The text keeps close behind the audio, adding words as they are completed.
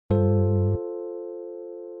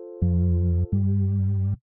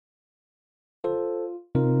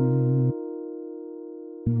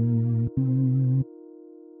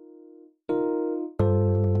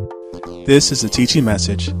This is a teaching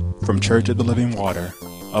message from Church of the Living Water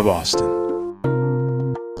of Austin.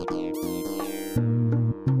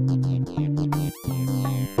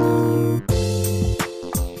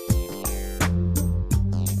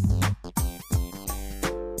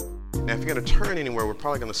 Now, if you're going to turn anywhere, we're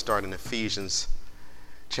probably going to start in Ephesians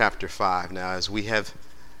chapter 5. Now, as we have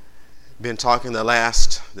been talking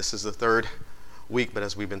this is the third week, but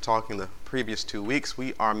as we've been talking the previous 2 weeks,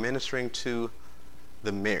 we are ministering to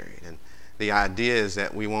the married. And the idea is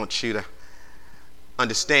that we want you to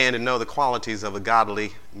understand and know the qualities of a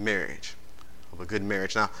godly marriage, of a good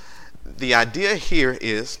marriage. Now, the idea here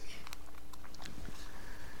is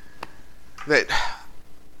that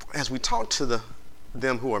as we talk to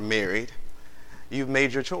them who are married, you've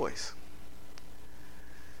made your choice.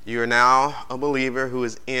 You are now a believer who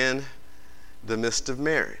is in the midst of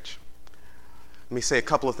marriage. Let me say a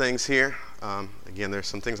couple of things here. Again, there's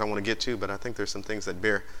some things I want to get to, but I think there's some things that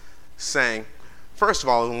bear saying. First of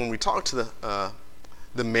all, when we talk to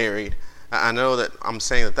the married, I know that I'm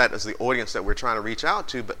saying that is the audience that we're trying to reach out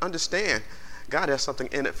to, but understand God has something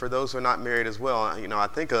in it for those who are not married as well. You know, I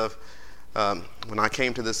think of when I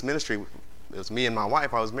came to this ministry, it was me and my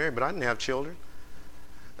wife. I was married, but I didn't have children.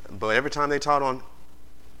 But every time they taught on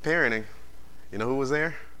parenting, you know who was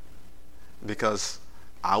there? Because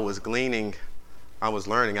I was gleaning, I was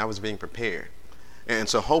learning, I was being prepared. And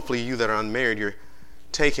so hopefully you that are unmarried, you're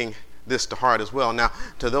taking this to heart as well. Now,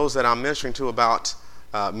 to those that I'm ministering to about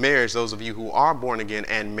marriage, those of you who are born again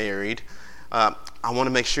and married, I want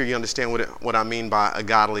to make sure you understand what I mean by a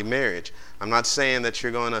godly marriage. I'm not saying that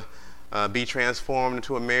you're going to be transformed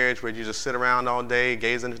into a marriage where you just sit around all day,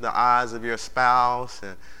 gaze into the eyes of your spouse,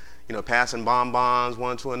 and passing bonbons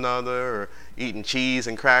one to another, or eating cheese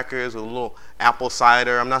and crackers with a little apple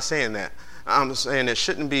cider. I'm not saying that. I'm saying it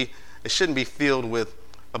shouldn't be filled with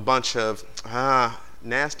a bunch of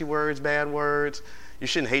nasty words, bad words. You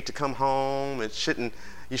shouldn't hate to come home. You shouldn't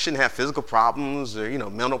have physical problems or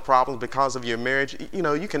mental problems because of your marriage.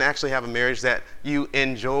 You can actually have a marriage that you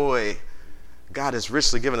enjoy. God has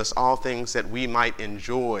richly given us all things that we might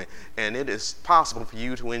enjoy, and it is possible for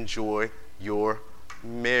you to enjoy your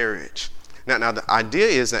marriage. Now the idea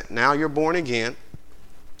is that now you're born again,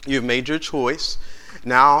 you've made your choice.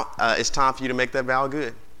 Now it's time for you to make that vow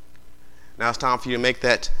good. Now it's time for you to make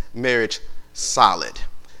that marriage solid.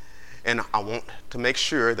 And I want to make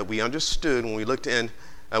sure that we understood when we looked in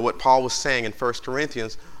what Paul was saying in 1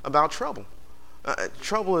 Corinthians about trouble.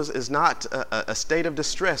 Trouble is not a state of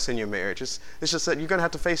distress in your marriage. It's just that you're going to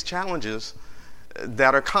have to face challenges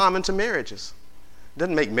that are common to marriages. It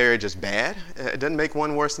doesn't make marriages bad. It doesn't make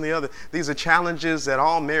one worse than the other. These are challenges that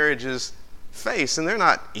all marriages face, and they're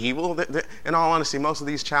not evil. In all honesty, most of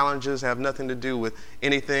these challenges have nothing to do with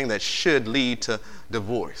anything that should lead to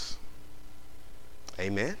divorce.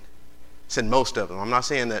 Amen? I said most of them. I'm not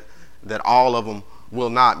saying that all of them will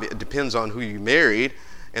not. It depends on who you married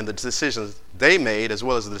and the decisions they made as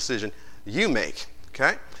well as the decision you make.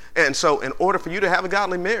 Okay? And so in order for you to have a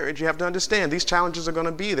godly marriage, you have to understand these challenges are going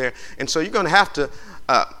to be there. And so you're going to have to,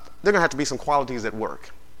 there are going to have to be some qualities at work.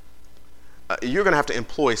 You're going to have to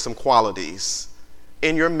employ some qualities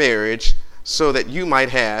in your marriage so that you might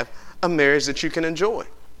have a marriage that you can enjoy.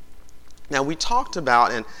 Now, we talked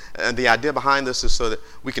about, and the idea behind this is so that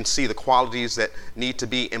we can see the qualities that need to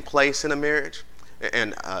be in place in a marriage.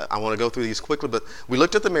 And I want to go through these quickly, but we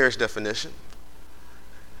looked at the marriage definition.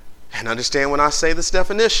 And understand when I say this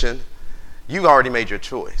definition, you've already made your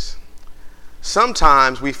choice.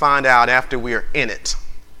 Sometimes we find out after we're in it.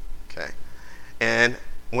 Okay? And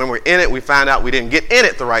when we're in it, we find out we didn't get in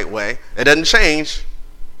it the right way. It doesn't change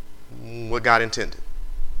what God intended.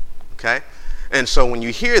 Okay? And so when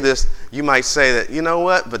you hear this, you might say that, you know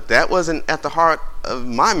what, but that wasn't at the heart of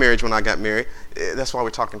my marriage when I got married. That's why we're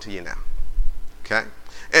talking to you now. Okay?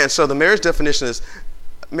 And so the marriage definition is,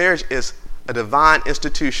 marriage is a divine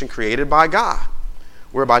institution created by God,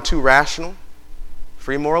 whereby two rational,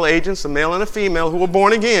 free moral agents, a male and a female who were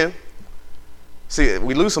born again. See,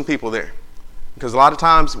 we lose some people there. Because a lot of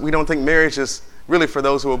times we don't think marriage is really for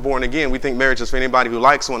those who are born again. We think marriage is for anybody who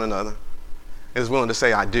likes one another and is willing to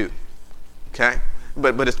say, I do. Okay?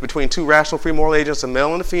 But it's between two rational, free moral agents, a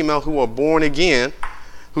male and a female who are born again,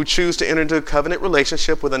 who choose to enter into a covenant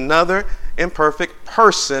relationship with another imperfect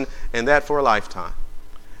person, and that for a lifetime.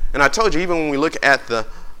 And I told you, even when we look at the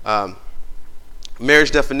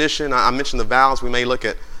marriage definition, I mentioned the vows. We may look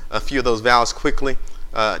at a few of those vows quickly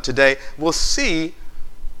today. We'll see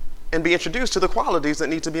and be introduced to the qualities that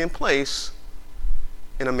need to be in place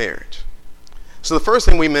in a marriage. So the first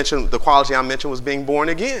thing we mentioned, the quality I mentioned, was being born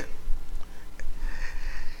again.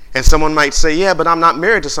 And someone might say, yeah, but I'm not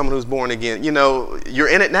married to someone who's born again. You're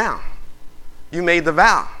in it now. You made the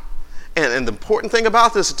vow. And the important thing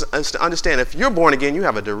about this is to understand, if you're born again, you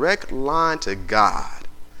have a direct line to God,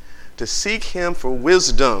 to seek him for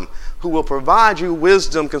wisdom, who will provide you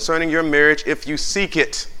wisdom concerning your marriage if you seek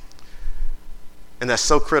it. And that's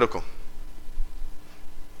so critical.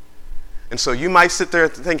 And so you might sit there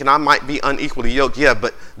thinking, I might be unequally yoked. Yeah,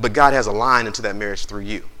 but God has a line into that marriage through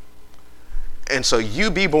you. And so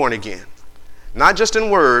you be born again, not just in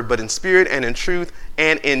word, but in spirit and in truth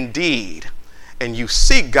and in deed. And you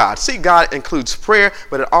seek God. Seek God includes prayer,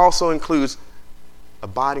 but it also includes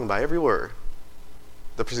abiding by every word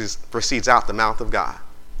that proceeds out the mouth of God.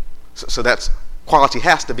 So that's quality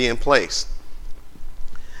has to be in place.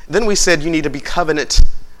 Then we said you need to be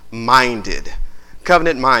covenant-minded.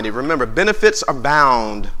 Covenant-minded. Remember, benefits are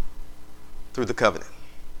bound through the covenant.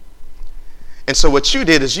 And so what you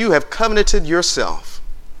did is you have covenanted yourself.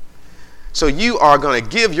 So you are going to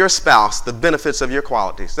give your spouse the benefits of your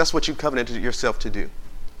qualities. That's what you covenanted yourself to do.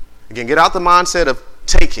 Again, get out the mindset of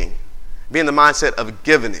taking. Be in the mindset of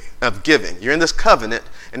giving. You're in this covenant,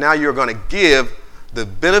 and now you're going to give the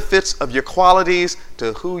benefits of your qualities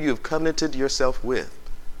to who you've covenanted yourself with.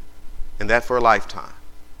 And that for a lifetime.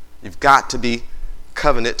 You've got to be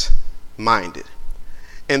covenant-minded.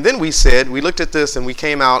 And then we looked at this and we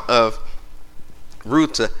came out of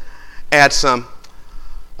Ruth to add some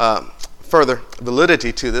further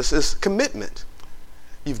validity to this, is commitment.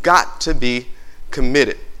 You've got to be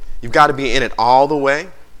committed. You've got to be in it all the way.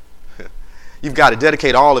 You've got to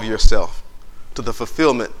dedicate all of yourself to the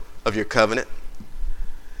fulfillment of your covenant.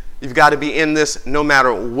 You've got to be in this no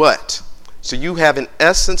matter what. So you have in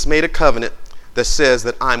essence made a covenant that says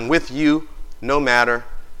that I'm with you no matter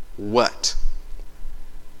what.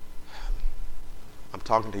 I'm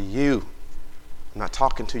talking to you. I'm not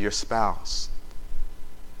talking to your spouse.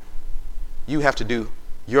 You have to do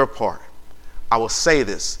your part. I will say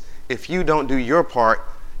this. If you don't do your part,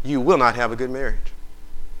 you will not have a good marriage.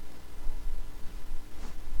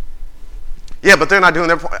 Yeah, but they're not doing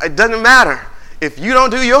their part. It doesn't matter. If you don't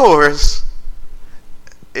do yours,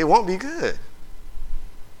 it won't be good.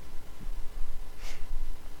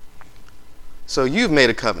 So you've made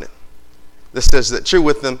a covenant that says that you're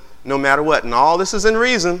with them no matter what. And all this is in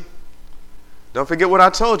reason. Don't forget what I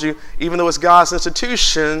told you. Even though it's God's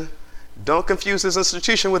institution, don't confuse his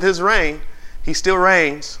institution with his reign. He still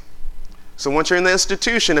reigns. So once you're in the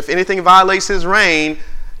institution, if anything violates his reign,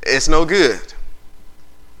 it's no good.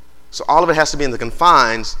 So all of it has to be in the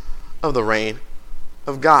confines of the reign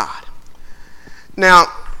of God. Now,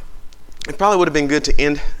 it probably would have been good to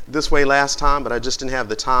end this way last time, but I just didn't have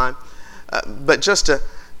the time. But just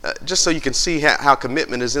so you can see how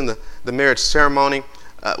commitment is in the marriage ceremony.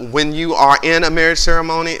 When you are in a marriage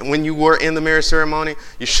ceremony, when you were in the marriage ceremony,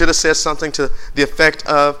 you should have said something to the effect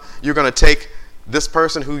of, you're going to take this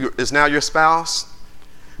person who is now your spouse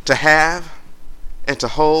to have and to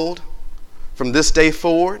hold from this day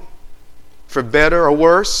forward, for better or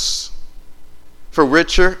worse, for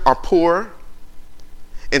richer or poorer,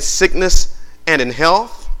 in sickness and in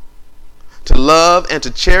health, to love and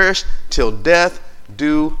to cherish till death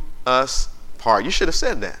do us part. You should have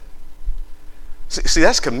said that. See,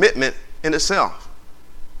 that's commitment in itself.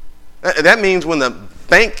 That means when the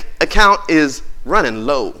bank account is running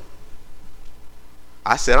low,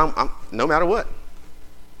 I said, I'm no matter what,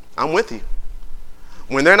 I'm with you.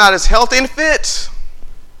 When they're not as healthy and fit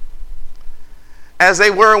as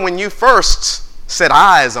they were when you first set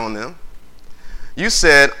eyes on them, you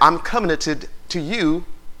said, I'm covenanted to you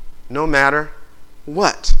no matter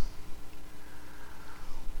what.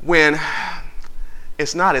 When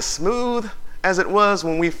it's not as smooth as it was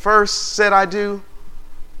when we first said I do,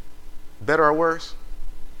 better or worse,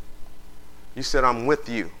 you said I'm with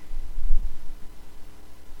you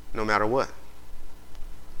no matter what.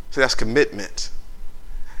 So that's commitment.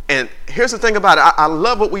 And here's the thing about it. I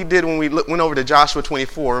love what we did when we went over to Joshua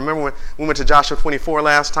 24. Remember when we went to Joshua 24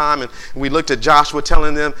 last time and we looked at Joshua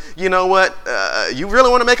telling them, you know what, you really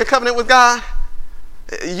want to make a covenant with God?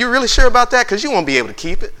 You really sure about that? Because you won't be able to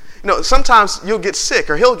keep it. You know, sometimes you'll get sick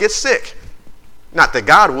or he'll get sick. Not that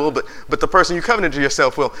God will, but the person you covenanted to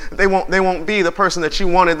yourself will. They won't be the person that you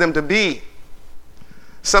wanted them to be.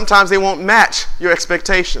 Sometimes they won't match your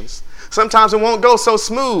expectations. Sometimes it won't go so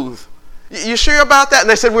smooth. You sure about that? And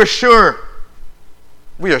they said, we're sure.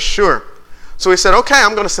 We are sure. So he said, okay,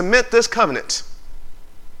 I'm going to submit this covenant.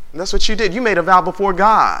 And that's what you did. You made a vow before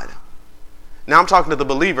God. Now I'm talking to the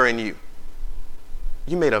believer in you.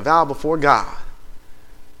 You made a vow before God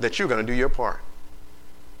that you're going to do your part.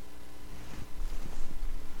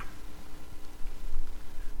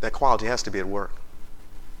 That quality has to be at work.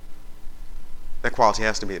 That quality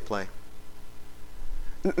has to be at play.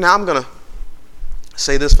 Now I'm going to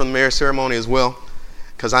say this from the marriage ceremony as well,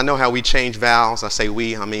 because I know how we change vows. I say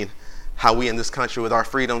we, I mean how we in this country with our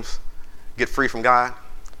freedoms get free from God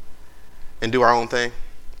and do our own thing.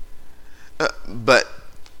 But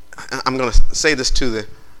I'm going to say this to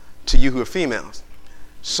you who are females.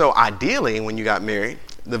 So ideally, when you got married,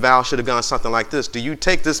 the vow should have gone something like this. Do you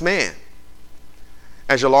take this man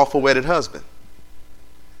as your lawful wedded husband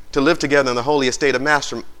to live together in the holy estate of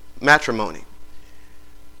matrimony?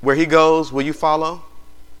 Where he goes, will you follow?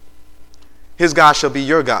 His God shall be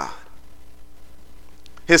your God.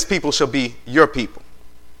 His people shall be your people.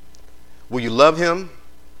 Will you love him,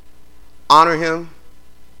 honor him,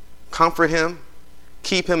 comfort him,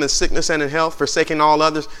 keep him in sickness and in health, forsaking all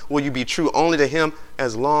others? Will you be true only to him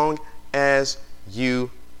as long as you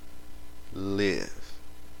live?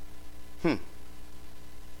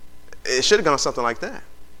 It should have gone something like that.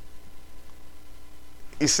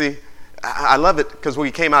 You see, I love it because we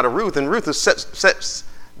came out of Ruth, and Ruth sets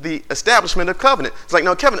the establishment of covenant. It's like,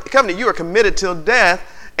 no, covenant, you are committed till death,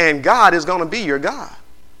 and God is going to be your God.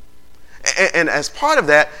 And as part of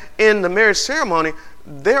that, in the marriage ceremony,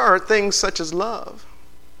 there are things such as love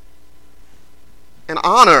and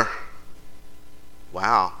honor.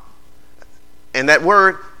 Wow. And that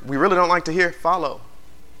word we really don't like to hear, follow.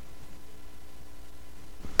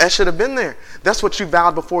 That should have been there. That's what you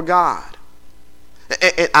vowed before God.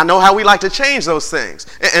 And I know how we like to change those things.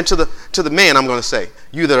 And to the man, I'm going to say,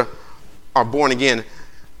 you that are born again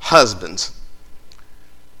husbands,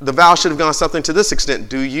 the vow should have gone something to this extent.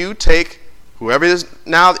 Do you take whoever is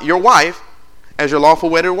now your wife as your lawful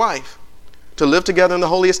wedded wife to live together in the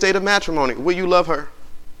holy estate of matrimony? Will you love her?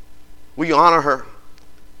 Will you honor her?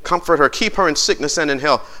 Comfort her, keep her in sickness and in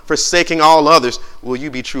health, forsaking all others? Will you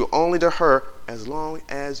be true only to her as long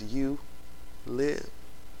as you live?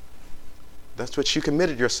 That's what you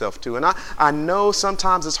committed yourself to. And I know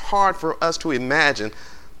sometimes it's hard for us to imagine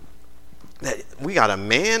that we got a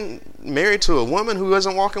man married to a woman who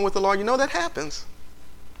isn't walking with the Lord. You know that happens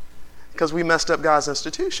because we messed up God's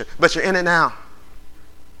institution. But you're in it now.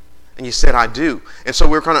 And you said, I do. And so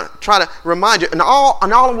we're going to try to remind you, and all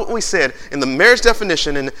of what we said in the marriage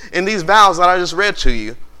definition and in these vows that I just read to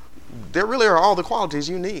you, there really are all the qualities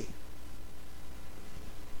you need.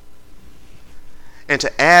 And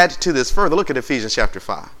to add to this further, look at Ephesians chapter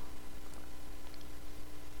 5.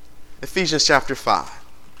 Ephesians chapter 5.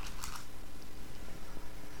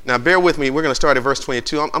 Now bear with me, we're going to start at verse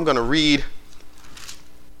 22. I'm going to read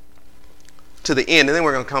to the end, and then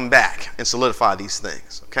we're going to come back and solidify these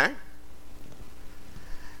things, okay?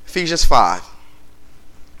 Ephesians 5,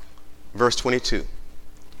 verse 22.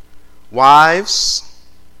 Wives,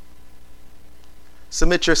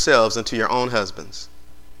 submit yourselves unto your own husbands,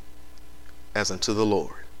 as unto the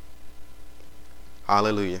Lord.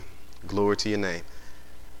 Hallelujah. Glory to your name.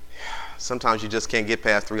 Sometimes you just can't get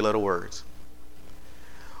past three little words.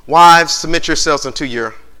 Wives, submit yourselves unto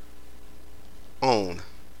your own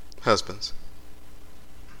husbands,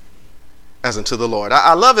 as unto the Lord.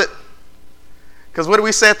 I love it, because what do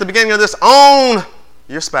we say at the beginning of this? Own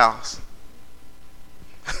your spouse.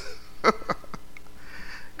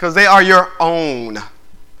 Because they are your own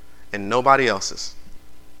and nobody else's.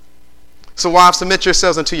 So wives, submit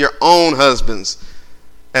yourselves unto your own husbands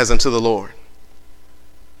as unto the Lord.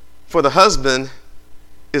 For the husband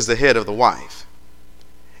is the head of the wife,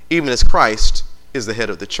 even as Christ is the head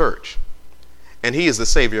of the church, and he is the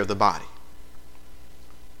Savior of the body.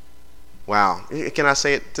 Wow. Can I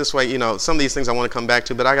say it this way? You know, some of these things I want to come back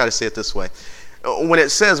to, but I got to say it this way. When it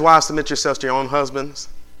says, wives, submit yourselves to your own husbands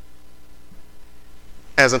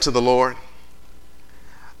as unto the Lord,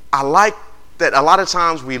 I like that a lot of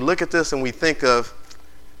times we look at this and we think of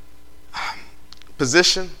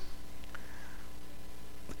position.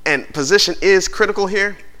 And position is critical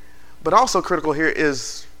here, but also critical here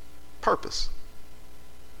is purpose.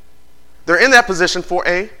 They're in that position for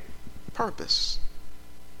a purpose.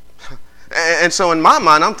 And so in my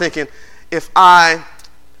mind, I'm thinking, if I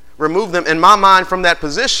remove them in my mind from that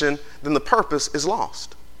position, then the purpose is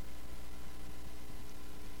lost.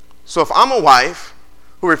 So if I'm a wife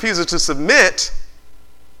who refuses to submit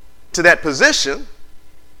to that position,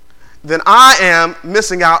 then I am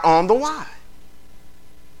missing out on the why.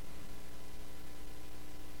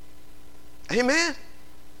 Amen.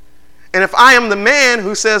 And if I am the man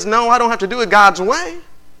who says, no, I don't have to do it God's way,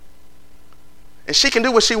 and she can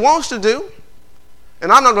do what she wants to do,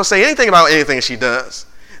 and I'm not going to say anything about anything she does,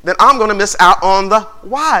 then I'm going to miss out on the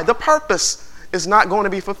why. The purpose is not going to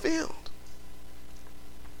be fulfilled.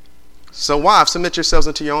 So wives, submit yourselves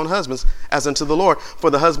unto your own husbands as unto the Lord. For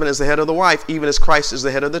the husband is the head of the wife, even as Christ is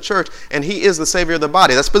the head of the church, and he is the Savior of the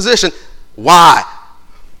body. That's position. Why?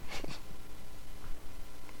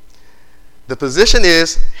 The position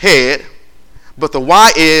is head, but the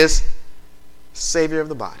why is Savior of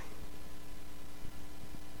the body.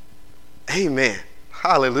 Amen.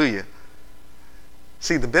 Hallelujah.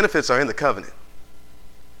 See, the benefits are in the covenant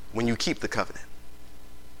when you keep the covenant.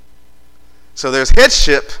 So there's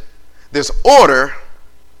headship, there's order,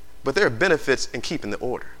 but there are benefits in keeping the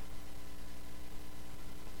order.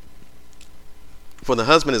 For the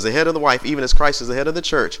husband is the head of the wife, even as Christ is the head of the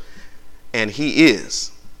church, and he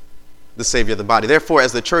is the Savior of the body. Therefore,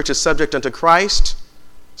 as the church is subject unto Christ,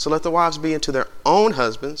 so let the wives be unto their own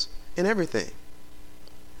husbands in everything.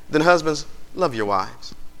 Then husbands, love your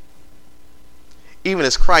wives, even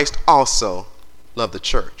as Christ also loved the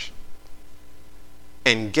church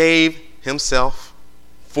and gave himself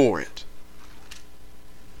for it.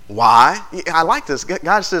 Why? I like this.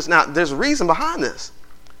 God says, now there's a reason behind this,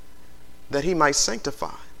 that he might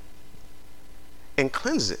sanctify and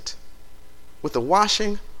cleanse it with the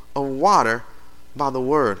washing of water by the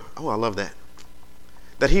word. Oh, I love that.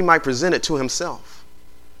 That he might present it to himself,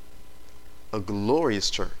 a glorious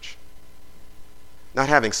church, not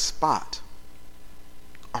having spot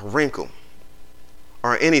or wrinkle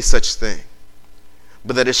or any such thing,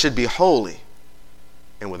 but that it should be holy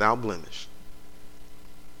and without blemish.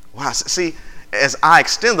 Wow, see, as I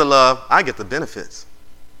extend the love, I get the benefits.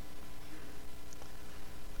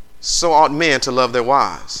 So ought men to love their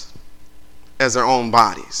wives as their own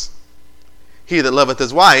bodies. He that loveth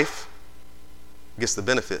his wife gets the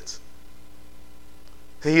benefits.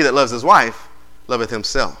 He that loves his wife loveth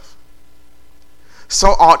himself. So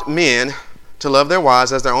ought men to love their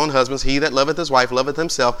wives as their own husbands. He that loveth his wife loveth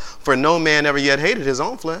himself. For no man ever yet hated his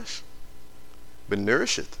own flesh, but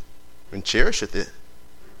nourisheth and cherisheth it,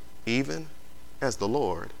 even as the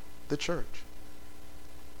Lord the church.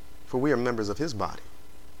 For we are members of his body,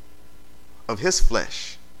 of his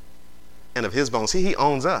flesh, and of his bones. He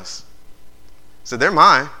owns us. So they're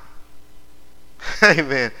mine.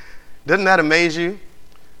 Amen. Doesn't that amaze you?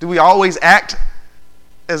 Do we always act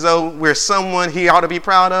as though we're someone he ought to be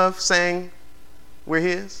proud of, saying we're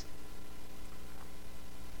his?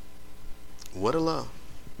 What a love.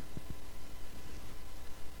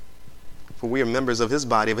 For we are members of his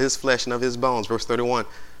body, of his flesh, and of his bones. Verse 31,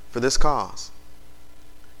 for this cause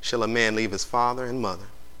shall a man leave his father and mother,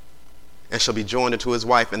 and shall be joined unto his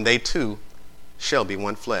wife, and they two shall be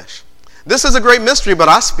one flesh. This is a great mystery, but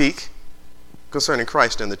I speak concerning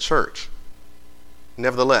Christ and the church.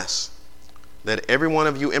 Nevertheless, let every one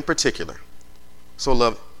of you in particular so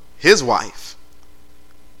love his wife,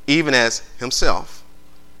 even as himself,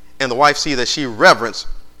 and the wife see that she reverence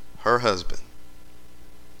her husband.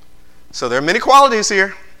 So there are many qualities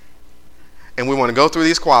here, and we want to go through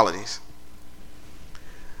these qualities.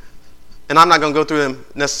 And I'm not going to go through them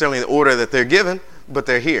necessarily in the order that they're given, but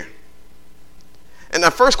they're here. And the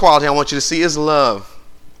first quality I want you to see is love.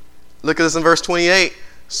 Look at this in verse 28.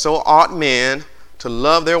 So ought men to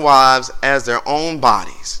love their wives as their own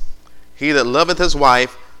bodies. He that loveth his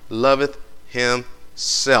wife loveth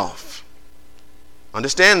himself.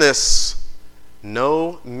 Understand this.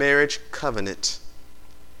 No marriage covenant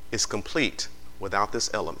is complete without this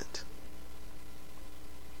element.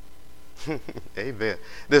 Amen.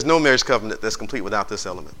 There's no marriage covenant that's complete without this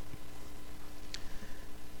element.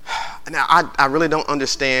 Now, I really don't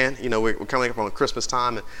understand, we're coming up on Christmas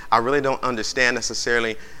time, and I really don't understand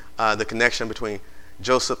necessarily the connection between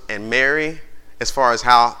Joseph and Mary as far as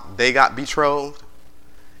how they got betrothed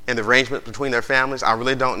and the arrangement between their families. I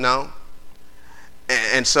really don't know.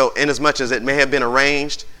 And so, inasmuch as it may have been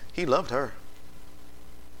arranged, he loved her.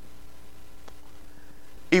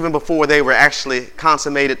 Even before they were actually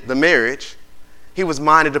consummated the marriage, he was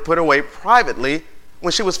minded to put her away privately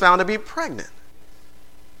when she was found to be pregnant.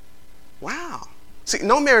 Wow. See,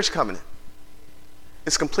 no marriage covenant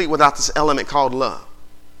is complete without this element called love.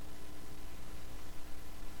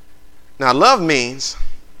 Now, love means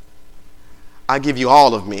I give you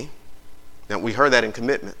all of me. Now, we heard that in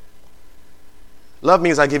commitment. Love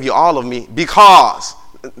means I give you all of me because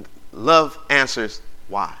love answers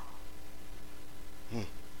why.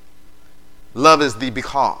 Love is the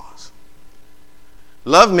because.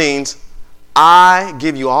 Love means I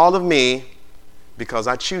give you all of me because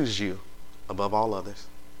I choose you above all others.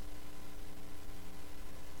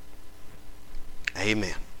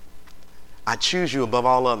 Amen. I choose you above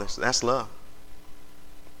all others. That's love.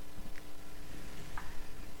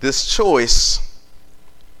 This choice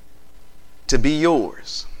to be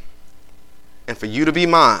yours and for you to be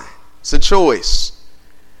mine, it's a choice,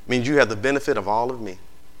 means you have the benefit of all of me.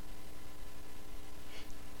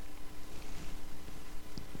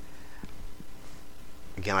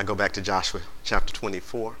 Again, I go back to Joshua chapter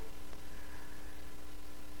 24.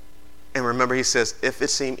 And remember, he says, if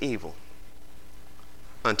it seem evil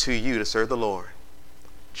unto you to serve the Lord,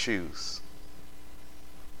 choose.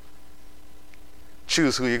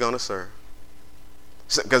 Choose who you're going to serve.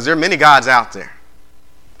 Because there are many gods out there.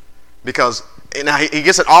 Because now he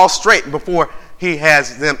gets it all straight before he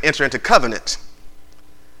has them enter into covenant.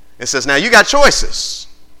 It says, now you got choices.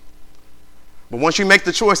 But once you make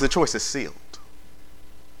the choice is sealed.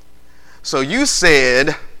 So you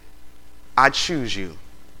said, I choose you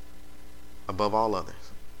above all others.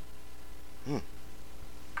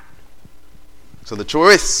 So the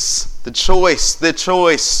choice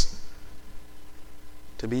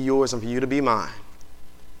to be yours and for you to be mine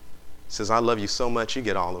says, I love you so much, you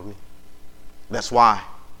get all of me. That's why.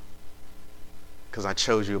 Because I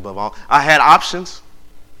chose you above all. I had options.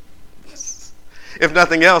 If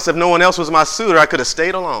nothing else, if no one else was my suitor, I could have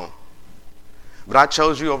stayed alone. But I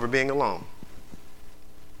chose you over being alone.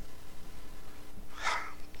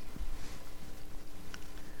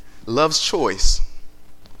 Love's choice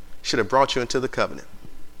should have brought you into the covenant.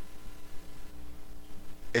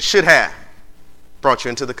 It should have brought you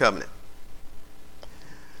into the covenant.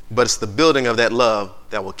 But it's the building of that love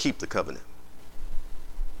that will keep the covenant.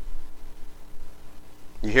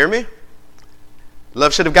 You hear me?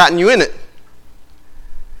 Love should have gotten you in it.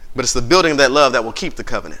 But it's the building of that love that will keep the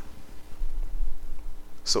covenant.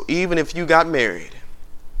 So even if you got married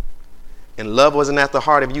and love wasn't at the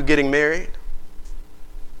heart of you getting married,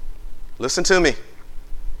 listen to me.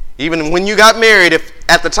 Even when you got married, if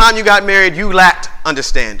at the time you got married, you lacked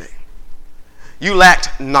understanding. You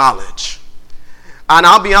lacked knowledge. And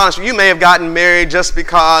I'll be honest, you may have gotten married just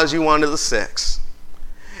because you wanted the sex.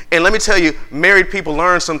 And let me tell you, married people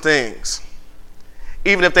learn some things.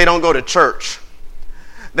 Even if they don't go to church,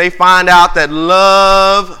 they find out that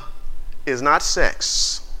love is not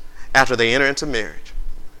sex after they enter into marriage.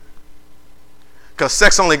 Because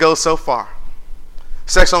sex only goes so far.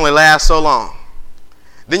 Sex only lasts so long.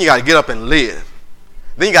 Then you got to get up and live.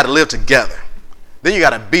 Then you got to live together. Then you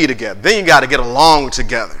got to be together. Then you got to get along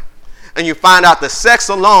together. And you find out that sex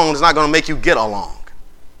alone is not going to make you get along.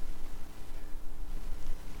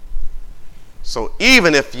 So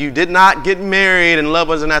even if you did not get married and love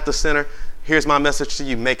wasn't at the center, here's my message to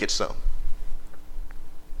you: make it so.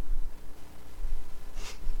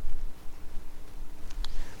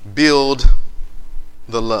 Build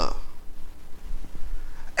the love.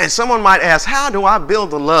 And someone might ask, how do I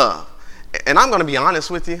build the love? And I'm going to be honest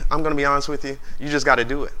with you. You just got to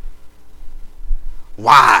do it.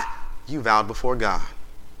 Why? You vowed before God.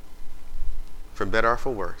 For better or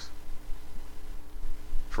for worse.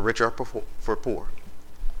 For richer or for poor.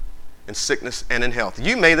 In sickness and in health.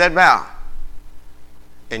 You made that vow.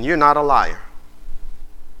 And you're not a liar.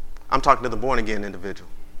 I'm talking to the born again individual.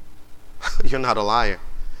 You're not a liar.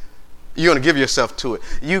 You're going to give yourself to it.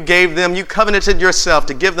 You covenanted yourself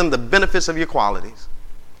to give them the benefits of your qualities.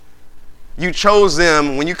 You chose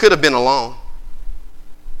them when you could have been alone.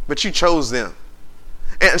 But you chose them.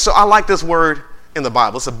 And so I like this word in the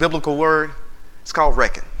Bible. It's a biblical word. It's called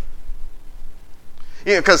reckon.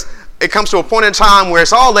 Because it comes to a point in time where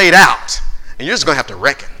it's all laid out. And you're just going to have to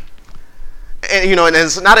reckon. And and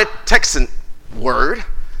it's not a Texan word.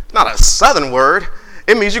 It's not a Southern word.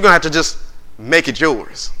 It means you're going to have to just make it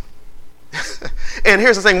yours. And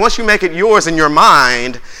here's the thing, once you make it yours in your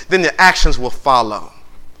mind, then the actions will follow.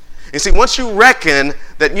 You see, once you reckon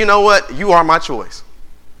that, you know what, you are my choice.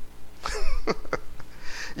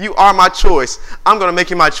 You are my choice. I'm going to make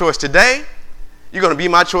you my choice today. You're going to be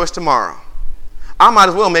my choice tomorrow. I might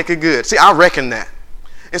as well make it good. See, I reckon that.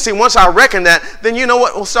 And see, once I reckon that, then you know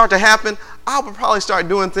what will start to happen? I'll probably start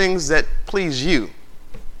doing things that please you.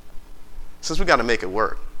 Since we got to make it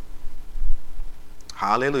work.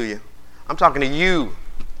 Hallelujah. I'm talking to you.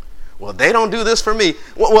 Well, they don't do this for me.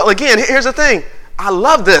 Well, again, here's the thing. I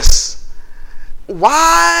love this.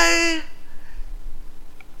 Why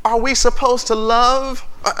are we supposed to love?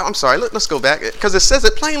 I'm sorry, let's go back. Because it says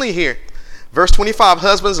it plainly here. Verse 25,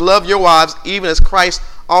 husbands, love your wives, even as Christ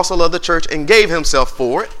also loved the church and gave himself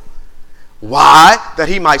for it. Why? That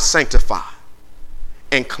he might sanctify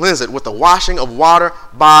and cleanse it with the washing of water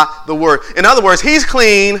by the word. In other words, he's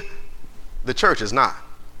clean. The church is not.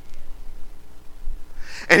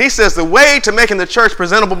 And he says the way to making the church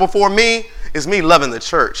presentable before me is me loving the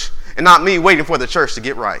church and not me waiting for the church to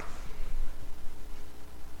get right.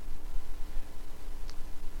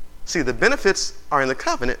 See, the benefits are in the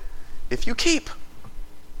covenant if you keep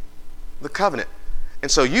the covenant. And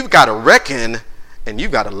so you've got to reckon and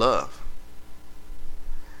you've got to love.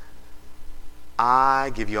 I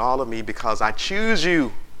give you all of me because I choose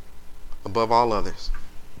you above all others.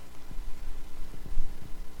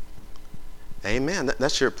 Amen.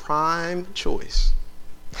 That's your prime choice.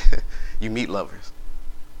 You meat lovers.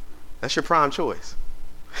 That's your prime choice.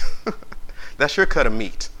 That's your cut of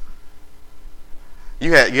meat.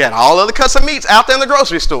 You had all other cuts of meats out there in the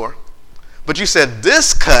grocery store, but you said,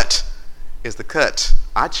 this cut is the cut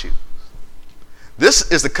I choose.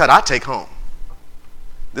 This is the cut I take home.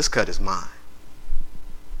 This cut is mine.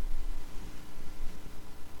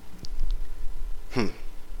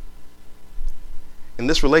 In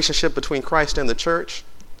this relationship between Christ and the church,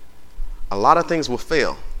 a lot of things will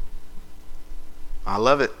fail. I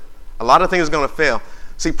love it. A lot of things are going to fail.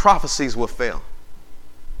 See, prophecies will fail.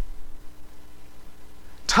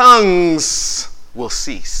 Tongues will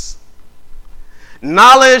cease.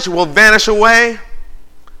 Knowledge will vanish away,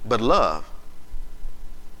 but love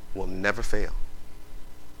will never fail.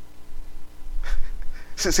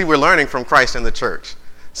 See, we're learning from Christ and the church.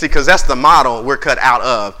 See, because that's the model we're cut out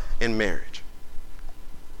of in marriage.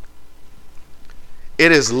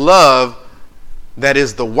 It is love that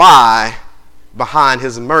is the why behind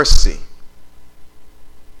his mercy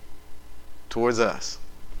towards us.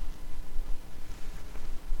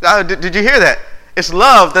 Did you hear that? It's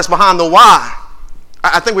love that's behind the why.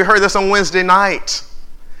 I think we heard this on Wednesday night,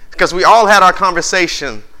 because we all had our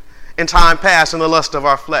conversation in time past in the lust of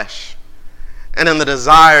our flesh and in the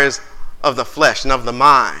desires of the flesh and of the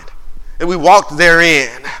mind. And we walked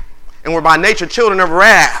therein, and we're by nature children of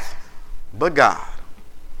wrath. But God,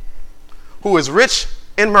 who is rich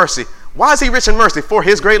in mercy. Why is he rich in mercy? For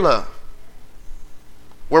his great love,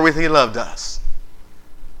 wherewith he loved us.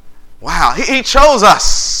 Wow, he chose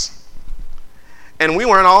us, and we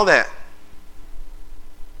weren't all that.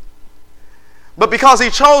 But because he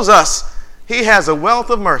chose us, he has a wealth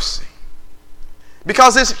of mercy.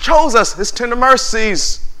 Because he chose us, his tender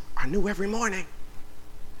mercies are new every morning.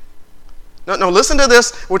 No, listen to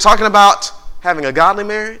this. We're talking about having a godly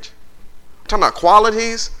marriage. We're talking about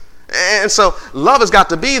qualities. And so love has got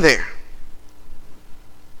to be there.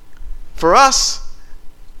 For us,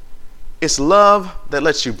 it's love that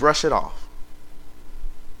lets you brush it off,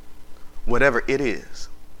 whatever it is.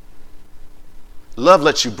 Love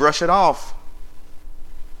lets you brush it off.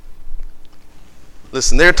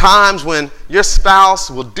 Listen, there are times when your spouse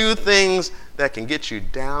will do things that can get you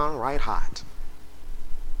downright hot.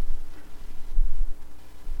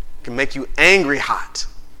 Can make you angry hot.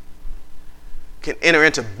 Can enter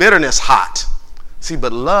into bitterness hot. See,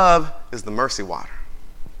 but love is the mercy water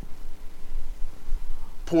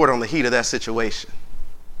poured on the heat of that situation.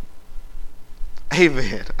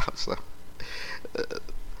 Amen.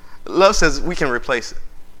 Love says we can replace it.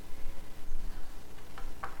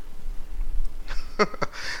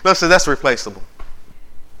 Love says that's replaceable.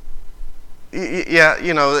 Yeah,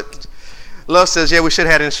 love says, yeah, we should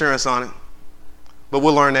have had insurance on it, but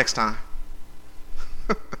we'll learn next time.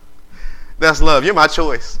 That's love. You're my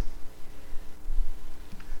choice.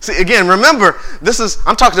 See, again, remember,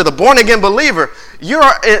 I'm talking to the born again believer. You're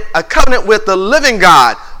in a covenant with the living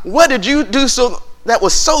God. What did you do that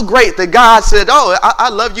was so great that God said, oh, I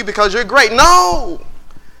love you because you're great? No,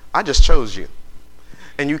 I just chose you.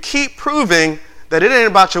 And you keep proving that it ain't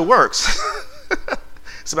about your works.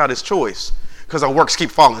 It's about his choice, because our works keep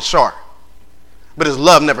falling short. But his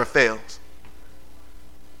love never fails.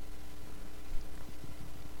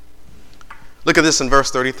 Look at this in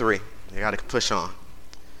verse 33. You got to push on.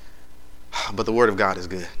 But the word of God is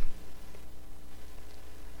good.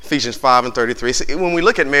 Ephesians 5:33. See, when we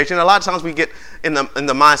look at marriage, a lot of times we get in the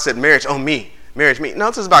mindset, marriage, oh, me, marriage, me. No,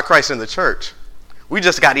 this is about Christ and the church. We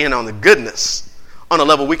just got in on the goodness on a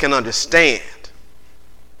level we can understand.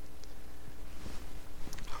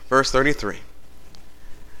 Verse 33.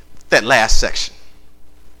 That last section.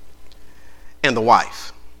 And the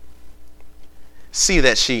wife, see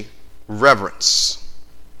that she reverence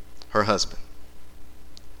her husband.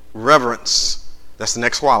 Reverence, that's the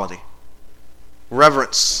next quality.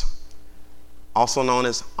 Reverence, also known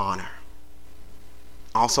as honor.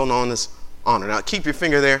 Also known as honor. Now keep your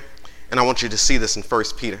finger there, and I want you to see this in 1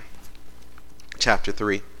 Peter chapter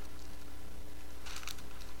 3.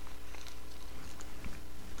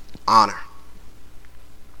 Honor.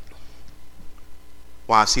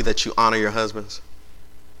 Why? See that you honor your husbands.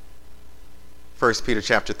 1 Peter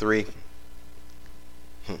chapter 3,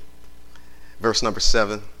 verse number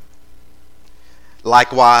 7.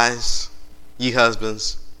 Likewise, ye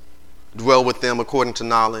husbands, dwell with them according to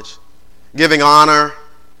knowledge, giving honor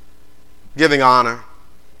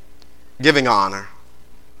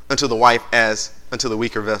unto the wife as unto the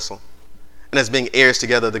weaker vessel, and as being heirs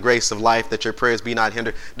together of the grace of life, that your prayers be not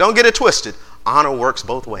hindered. Don't get it twisted. Honor works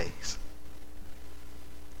both ways.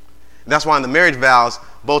 That's why in the marriage vows,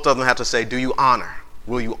 both of them have to say, do you honor?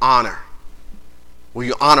 Will you honor? Will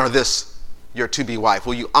you honor this, your to-be wife?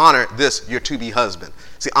 Will you honor this, your to-be husband?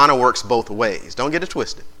 See, honor works both ways. Don't get it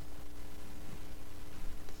twisted.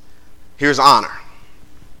 Here's honor.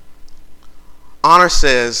 Honor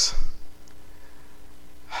says,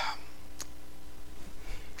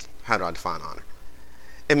 how do I define honor?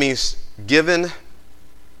 It means given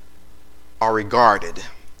or regarded,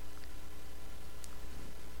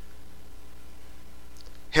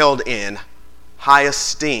 held in high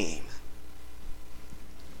esteem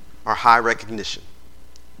or high recognition.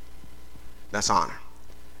 That's honor.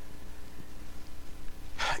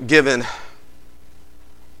 Given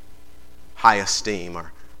high esteem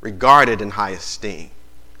or regarded in high esteem.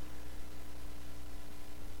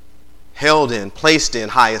 Held in, placed in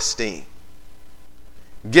high esteem.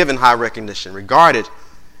 Given high recognition, regarded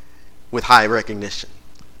with high recognition.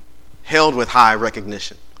 Held with high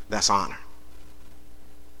recognition. That's honor.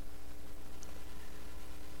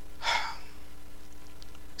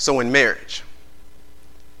 So in marriage,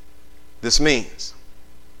 this means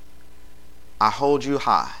I hold you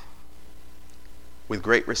high with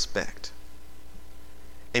great respect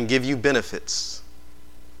and give you benefits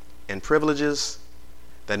and privileges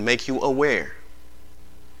that make you aware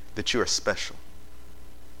that you are special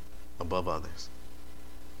above others.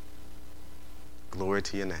 Glory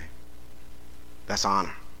to your name. That's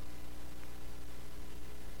honor.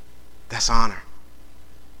 That's honor.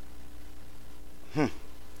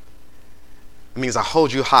 It means I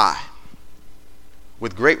hold you high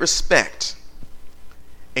with great respect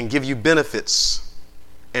and give you benefits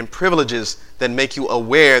and privileges that make you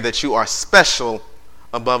aware that you are special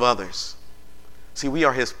above others. See, we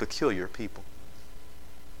are his peculiar people.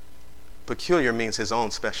 Peculiar means his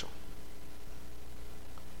own special.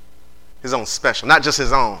 His own special. Not just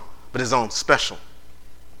his own, but his own special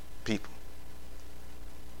people.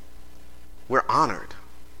 We're honored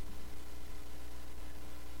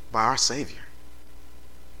by our Savior.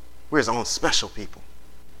 We're his own special people.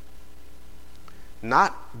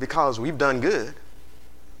 Not because we've done good,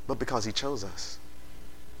 but because he chose us.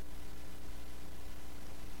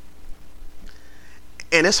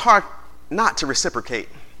 And it's hard not to reciprocate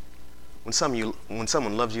when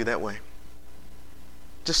someone loves you that way.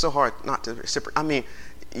 Just so hard not to reciprocate. I mean,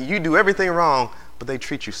 you do everything wrong, but they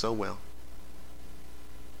treat you so well.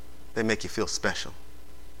 They make you feel special.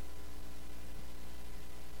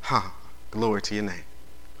 Glory to your name.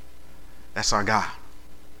 That's our God.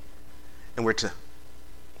 And we're to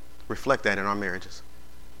reflect that in our marriages.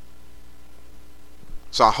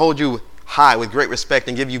 So I hold you high with great respect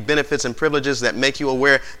and give you benefits and privileges that make you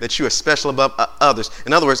aware that you are special above others.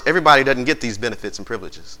 In other words, everybody doesn't get these benefits and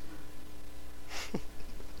privileges.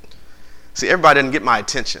 See, everybody doesn't get my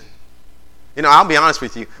attention. You know, I'll be honest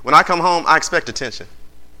with you. When I come home, I expect attention.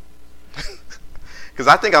 Because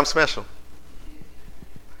I think I'm special.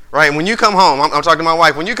 Right? And when you come home, I'm talking to my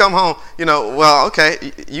wife, when you come home, you know, well,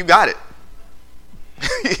 okay, you got it.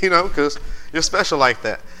 You know, because you're special like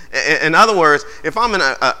that. In other words, if I'm in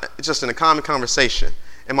just in a common conversation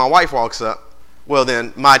and my wife walks up, well,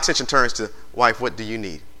 then my attention turns to, wife, what do you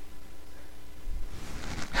need?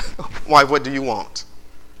 Wife, what do you want?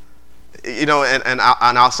 You know, and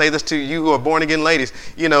I'll say this to you who are born again ladies,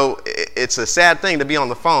 you know, it's a sad thing to be on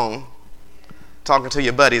the phone talking to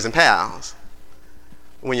your buddies and pals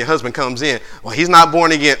when your husband comes in. Well, he's not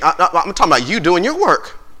born again. I'm talking about you doing your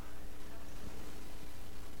work.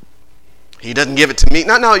 He doesn't give it to me.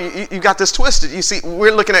 No, you got this twisted. You see,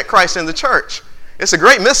 we're looking at Christ in the church. It's a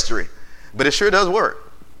great mystery, but it sure does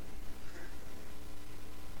work.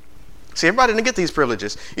 See, everybody didn't get these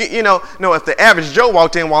privileges. You know, if the average Joe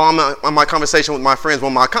walked in while I'm on my conversation with my friends, well,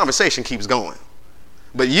 my conversation keeps going.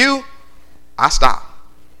 But you, I stop.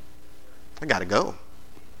 I got to go.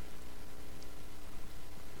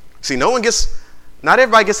 See, not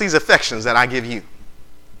everybody gets these affections that I give you.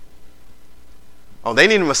 Oh, they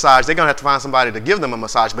need a massage. They're going to have to find somebody to give them a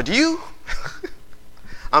massage. But you,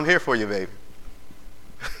 I'm here for you, baby.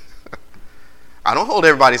 I don't hold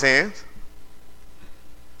everybody's hands.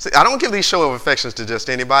 See, I don't give these show of affections to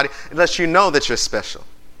just anybody. It lets you know that you're special.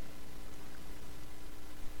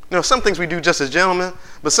 You know, some things we do just as gentlemen,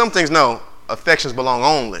 but some things, no, affections belong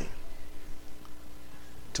only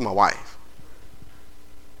to my wife.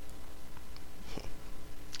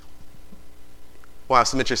 Why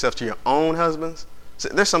submit yourself to your own husbands? So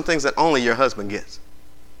there's some things that only your husband gets.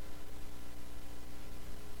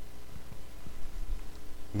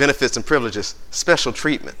 Benefits and privileges, special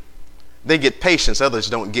treatment. They get patience others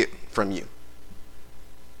don't get from you.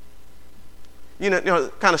 You know the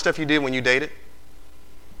kind of stuff you did when you dated?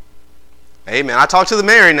 Hey, man, I talk to the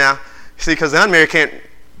married now. See, because the unmarried can't,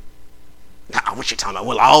 what you talking about?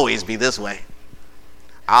 We'll always be this way.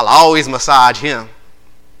 I'll always massage him.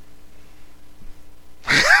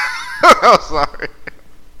 I'm sorry.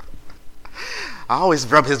 I always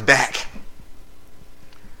rub his back.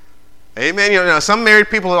 Amen. You know, some married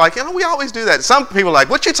people are like, we always do that. Some people are like,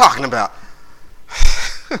 what you talking about?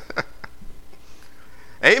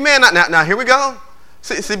 Amen. Now here we go.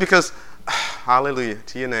 See, because, hallelujah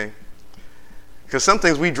to your name. Because some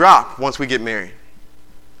things we drop once we get married.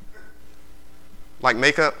 Like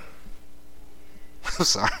makeup. I'm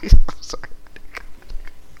sorry.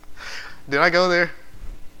 Did I go there?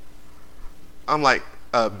 I'm like,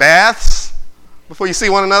 baths before you see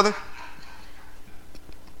one another.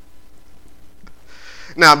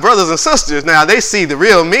 Now, brothers and sisters, now they see the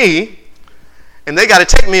real me, and they got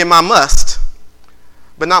to take me in my must,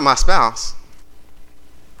 but not my spouse.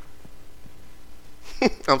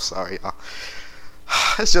 I'm sorry, y'all.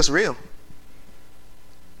 It's just real.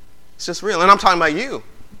 It's just real. And I'm talking about you.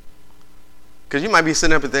 Because you might be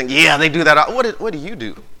sitting up and thinking, yeah, they do that. What do you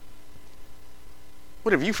do?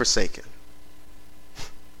 What have you forsaken?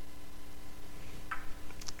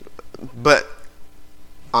 But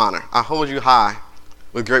honor. I hold you high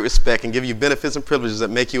with great respect and give you benefits and privileges that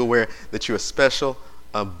make you aware that you are special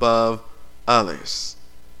above others.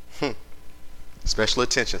 Special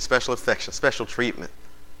attention, special affection, special treatment,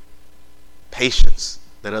 patience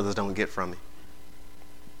that others don't get from me.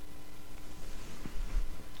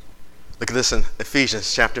 Look at this in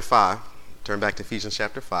Ephesians chapter 5. Turn back to Ephesians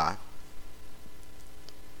chapter 5.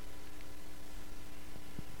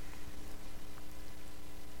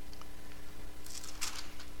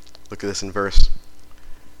 Look at this in verse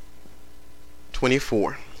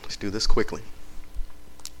 24. Let's do this quickly.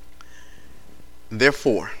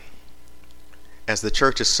 Therefore, as the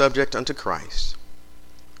church is subject unto Christ,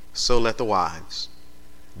 so let the wives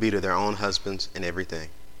be to their own husbands in everything.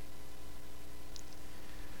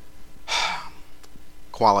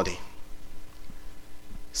 Quality.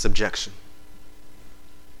 Subjection.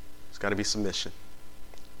 It's got to be submission.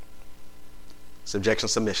 Subjection,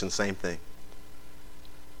 submission, same thing.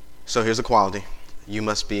 So here's a quality. You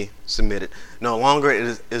must be submitted. No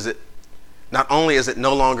longer not only is it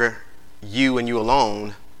no longer you and you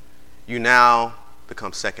alone, you now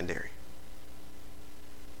become secondary.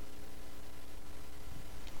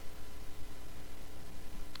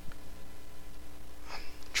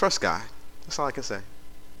 Trust God. That's all I can say.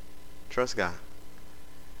 Trust God.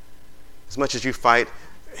 As much as you fight,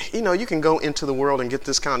 you can go into the world and get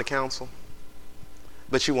this kind of counsel,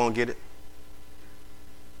 but you won't get it.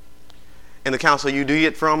 And the counsel you do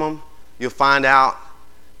get from them, you'll find out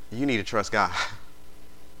you need to trust God.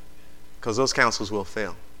 Because those counsels will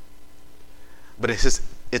fail. But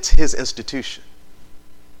it's his institution.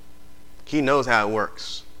 He knows how it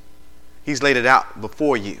works. He's laid it out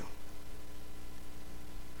before you.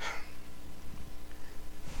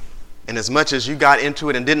 And as much as you got into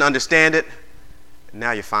it and didn't understand it,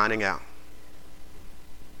 now you're finding out.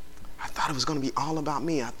 I thought it was going to be all about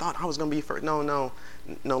me. I thought I was going to be first. No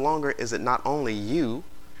longer is it not only you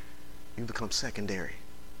become secondary.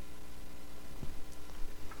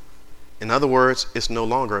 In other words, it's no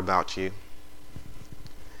longer about you.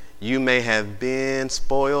 You may have been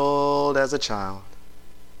spoiled as a child,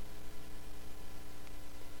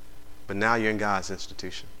 but now you're in God's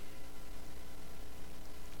institution.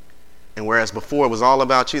 And whereas before it was all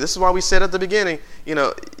about you, this is why we said at the beginning, you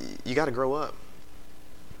got to grow up.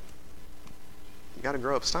 You got to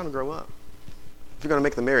grow up. It's time to grow up. If you're going to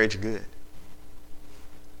make the marriage good.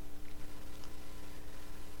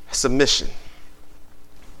 Submission.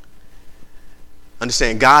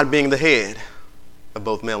 Understand God being the head of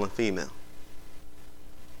both male and female.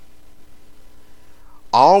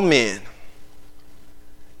 All men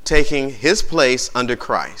taking his place under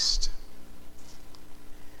Christ,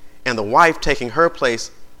 and the wife taking her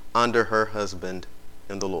place under her husband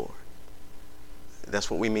in the Lord.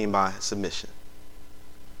 That's what we mean by submission.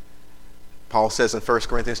 Paul says in 1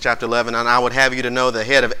 Corinthians chapter 11, and I would have you to know the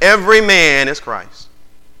head of every man is Christ.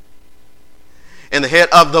 And the head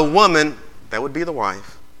of the woman, that would be the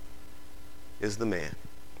wife, is the man.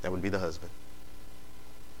 That would be the husband.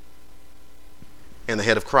 And the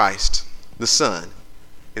head of Christ, the Son,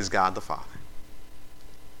 is God the Father.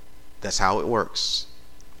 That's how it works.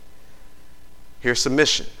 Here's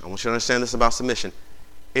submission. I want you to understand this about submission.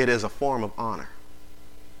 It is a form of honor.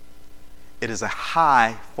 It is a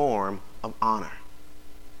high form of honor.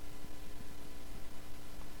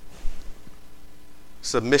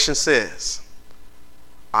 Submission says,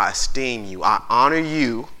 I esteem you, I honor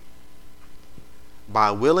you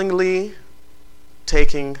by willingly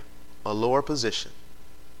taking a lower position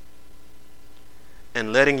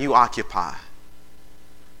and letting you occupy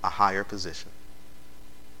a higher position.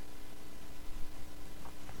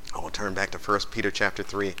 Turn back to 1 Peter chapter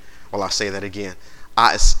 3 while I say that again.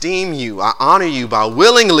 I esteem you, I honor you by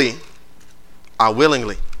willingly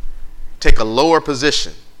take a lower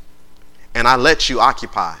position, and I let you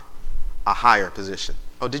occupy a higher position.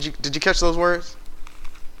 Oh, did you catch those words?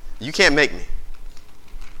 You can't make me.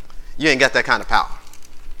 You ain't got that kind of power.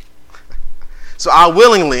 So I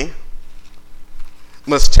willingly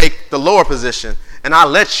must take the lower position, and I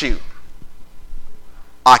let you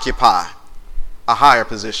occupy a higher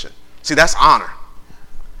position. See, that's honor.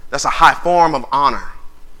 That's a high form of honor.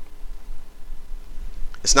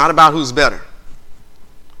 It's not about who's better.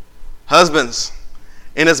 Husbands,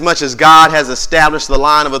 inasmuch as God has established the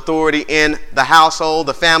line of authority in the household,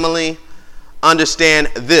 the family, understand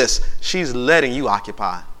this. She's letting you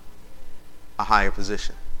occupy a higher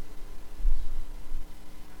position.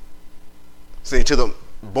 See, to the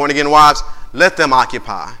born-again wives, let them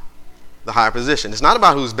occupy the higher position. It's not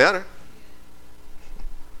about who's better.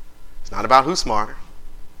 It's not about who's smarter.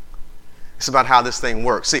 It's about how this thing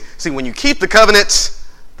works. See, when you keep the covenants,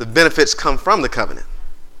 the benefits come from the covenant.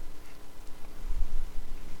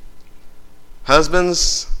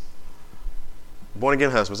 Husbands,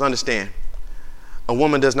 born-again husbands, understand, a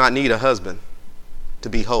woman does not need a husband to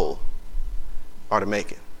be whole or to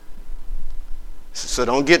make it. So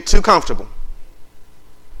don't get too comfortable.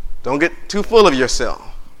 Don't get too full of yourself.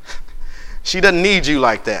 She doesn't need you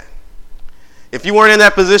like that. If you weren't in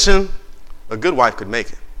that position, a good wife could make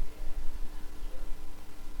it.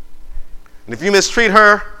 And if you mistreat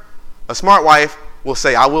her, a smart wife will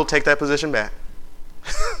say, I will take that position back.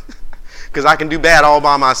 Because I can do bad all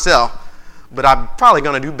by myself, but I'm probably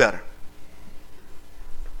going to do better.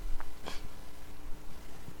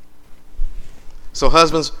 So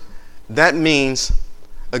husbands, that means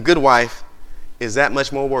a good wife is that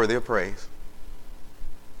much more worthy of praise.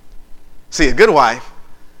 See, a good wife,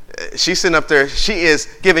 she's sitting up there, she is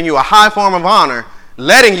giving you a high form of honor,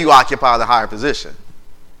 letting you occupy the higher position.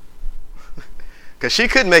 Because she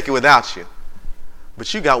couldn't make it without you.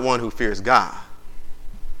 But you got one who fears God.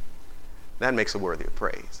 That makes her worthy of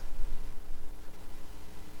praise.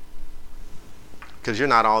 Because you're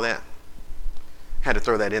not all that. Had to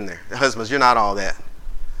throw that in there. Husbands, you're not all that.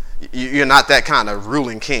 You're not that kind of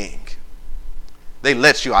ruling king. They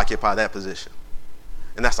let you occupy that position.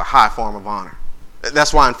 And that's a high form of honor.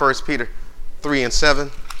 That's why in 1 Peter 3 and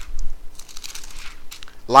 7,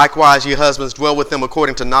 likewise, ye husbands, dwell with them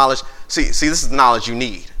according to knowledge. See, this is the knowledge you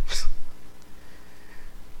need.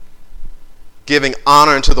 Giving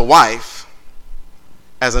honor unto the wife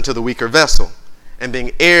as unto the weaker vessel, and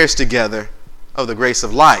being heirs together of the grace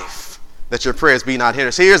of life, that your prayers be not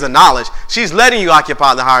hindered. See, here's the knowledge. She's letting you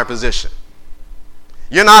occupy the higher position.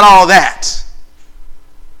 You're not all that,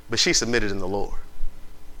 but she submitted in the Lord.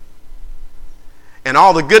 And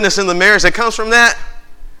all the goodness in the marriage that comes from that,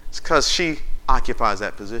 it's because she occupies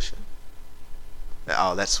that position.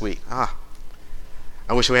 Oh, that's sweet. I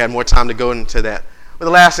wish we had more time to go into that. But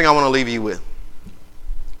the last thing I want to leave you with,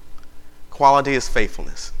 quality is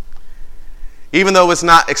faithfulness. Even though it's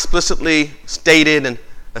not explicitly stated in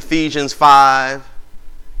Ephesians 5,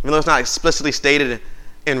 even though it's not explicitly stated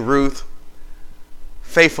in Ruth,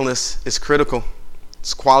 faithfulness is critical.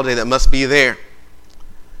 It's quality that must be there.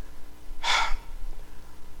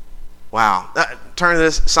 Wow. Turn to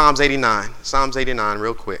this, Psalms 89. Psalms 89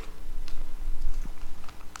 real quick.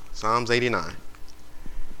 Psalms 89.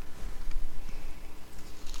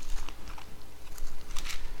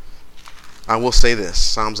 I will say this,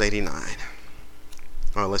 Psalms 89.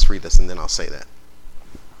 All right, let's read this and then I'll say that.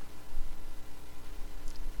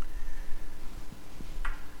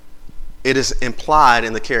 It is implied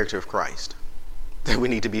in the character of Christ that we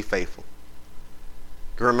need to be faithful.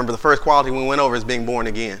 Remember, the first quality we went over is being born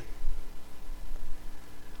again,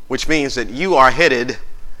 which means that you are headed,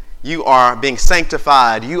 you are being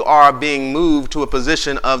sanctified, you are being moved to a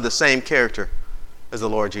position of the same character as the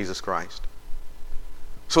Lord Jesus Christ.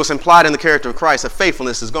 So it's implied in the character of Christ that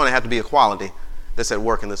faithfulness is going to have to be a quality that's at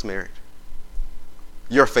work in this marriage.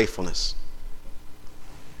 Your faithfulness.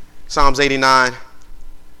 Psalms 89,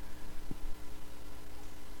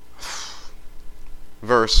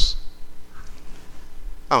 verse,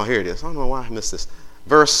 here it is. I don't know why I missed this.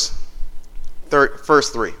 Verse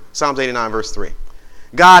 3. Psalms 89, verse 3.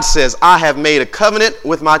 God says, I have made a covenant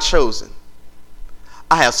with my chosen.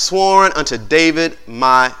 I have sworn unto David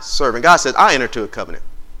my servant. God says, I entered into a covenant.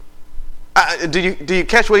 Do you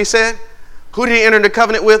catch what he said? Who did he enter into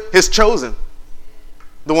covenant with? His chosen.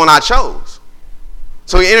 The one I chose.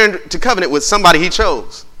 So he entered into covenant with somebody he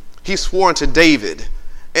chose. He swore unto David.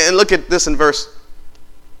 And look at this in verse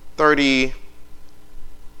 30.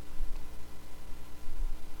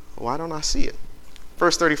 Why don't I see it?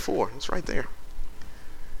 Verse 34, it's right there.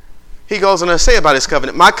 He goes on to say about his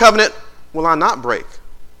covenant, my covenant will I not break,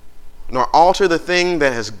 nor alter the thing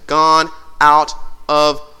that has gone out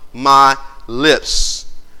of my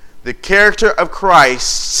lips. The character of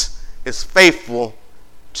Christ is faithful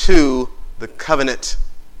to the covenant.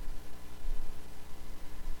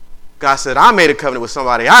 God said, I made a covenant with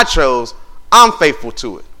somebody I chose. I'm faithful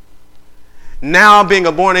to it. Now, being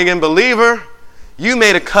a born-again believer, you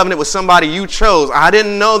made a covenant with somebody you chose. I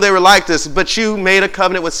didn't know they were like this, but you made a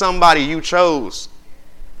covenant with somebody you chose.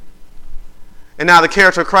 And now the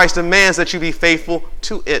character of Christ demands that you be faithful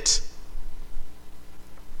to it.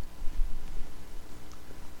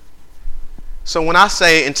 So when I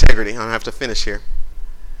say integrity, I have to finish here.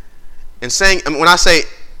 When I say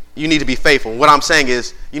you need to be faithful, what I'm saying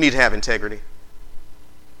is you need to have integrity.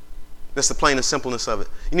 That's the plain and simpleness of it.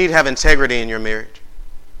 You need to have integrity in your marriage.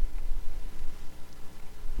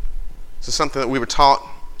 This is something that we were taught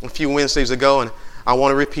a few Wednesdays ago, and I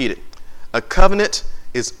want to repeat it. A covenant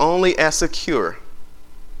is only as secure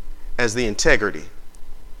as the integrity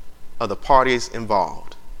of the parties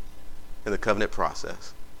involved in the covenant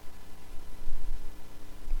process.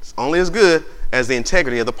 It's only as good as the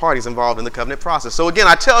integrity of the parties involved in the covenant process. So again,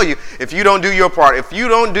 I tell you, if you don't do your part, if you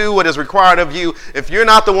don't do what is required of you, if you're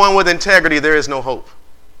not the one with integrity, there is no hope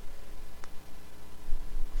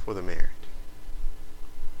for the marriage.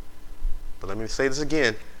 But let me say this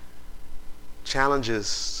again.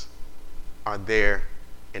 Challenges are there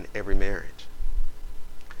in every marriage.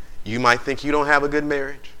 You might think you don't have a good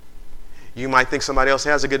marriage. You might think somebody else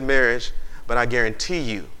has a good marriage, but I guarantee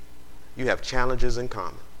you, you have challenges in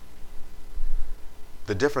common.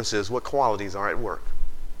 The difference is what qualities are at work,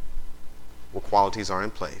 what qualities are in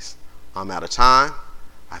place. I'm out of time.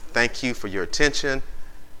 I thank you for your attention.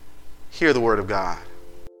 Hear the word of God.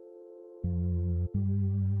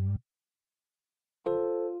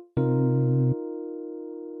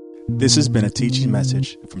 This has been a teaching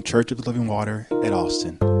message from Church of the Living Water at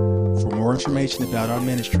Austin. For more information about our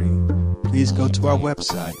ministry, please go to our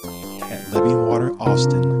website at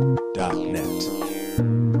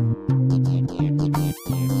livingwateraustin.net.